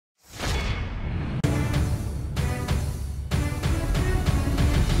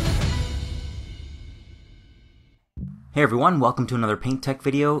Hey everyone, welcome to another Paint Tech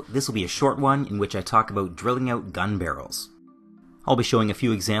video. This will be a short one in which I talk about drilling out gun barrels. I'll be showing a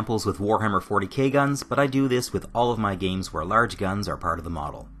few examples with Warhammer 40k guns, but I do this with all of my games where large guns are part of the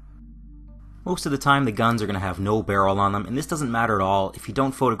model. Most of the time the guns are going to have no barrel on them, and this doesn't matter at all if you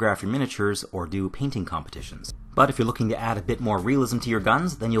don't photograph your miniatures or do painting competitions. But if you're looking to add a bit more realism to your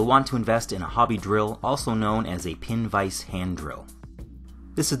guns, then you'll want to invest in a hobby drill, also known as a pin vise hand drill.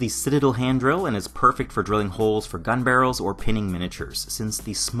 This is the Citadel hand drill and is perfect for drilling holes for gun barrels or pinning miniatures, since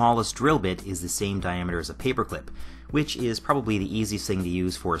the smallest drill bit is the same diameter as a paperclip, which is probably the easiest thing to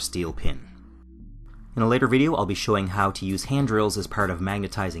use for a steel pin. In a later video I'll be showing how to use hand drills as part of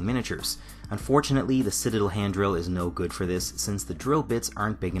magnetizing miniatures. Unfortunately, the Citadel hand drill is no good for this, since the drill bits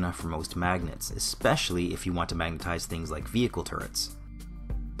aren't big enough for most magnets, especially if you want to magnetize things like vehicle turrets.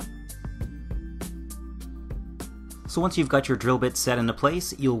 So once you've got your drill bit set into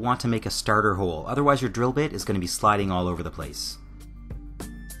place, you'll want to make a starter hole, otherwise your drill bit is going to be sliding all over the place.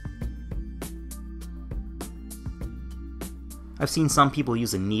 I've seen some people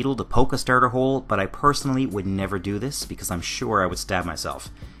use a needle to poke a starter hole, but I personally would never do this because I'm sure I would stab myself.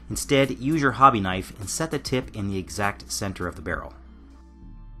 Instead, use your hobby knife and set the tip in the exact center of the barrel.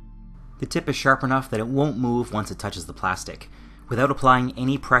 The tip is sharp enough that it won't move once it touches the plastic. Without applying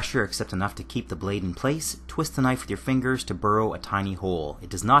any pressure except enough to keep the blade in place, twist the knife with your fingers to burrow a tiny hole. It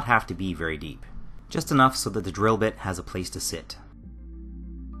does not have to be very deep. Just enough so that the drill bit has a place to sit.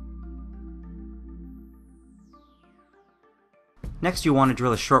 Next you'll want to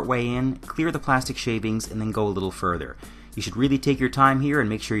drill a short way in, clear the plastic shavings, and then go a little further. You should really take your time here and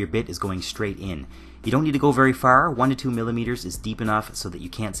make sure your bit is going straight in. You don't need to go very far, 1 to 2 millimeters is deep enough so that you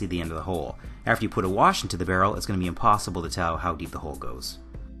can't see the end of the hole. After you put a wash into the barrel, it's going to be impossible to tell how deep the hole goes.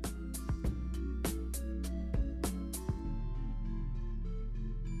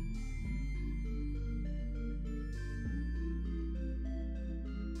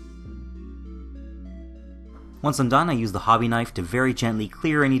 Once I'm done, I use the hobby knife to very gently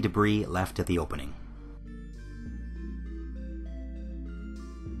clear any debris left at the opening.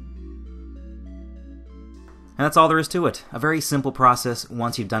 And that's all there is to it. A very simple process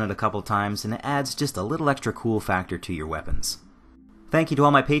once you've done it a couple times, and it adds just a little extra cool factor to your weapons. Thank you to all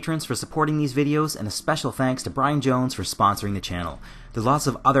my patrons for supporting these videos, and a special thanks to Brian Jones for sponsoring the channel. There's lots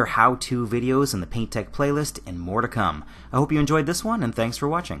of other how-to videos in the Paint Tech playlist, and more to come. I hope you enjoyed this one, and thanks for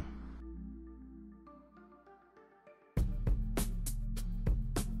watching.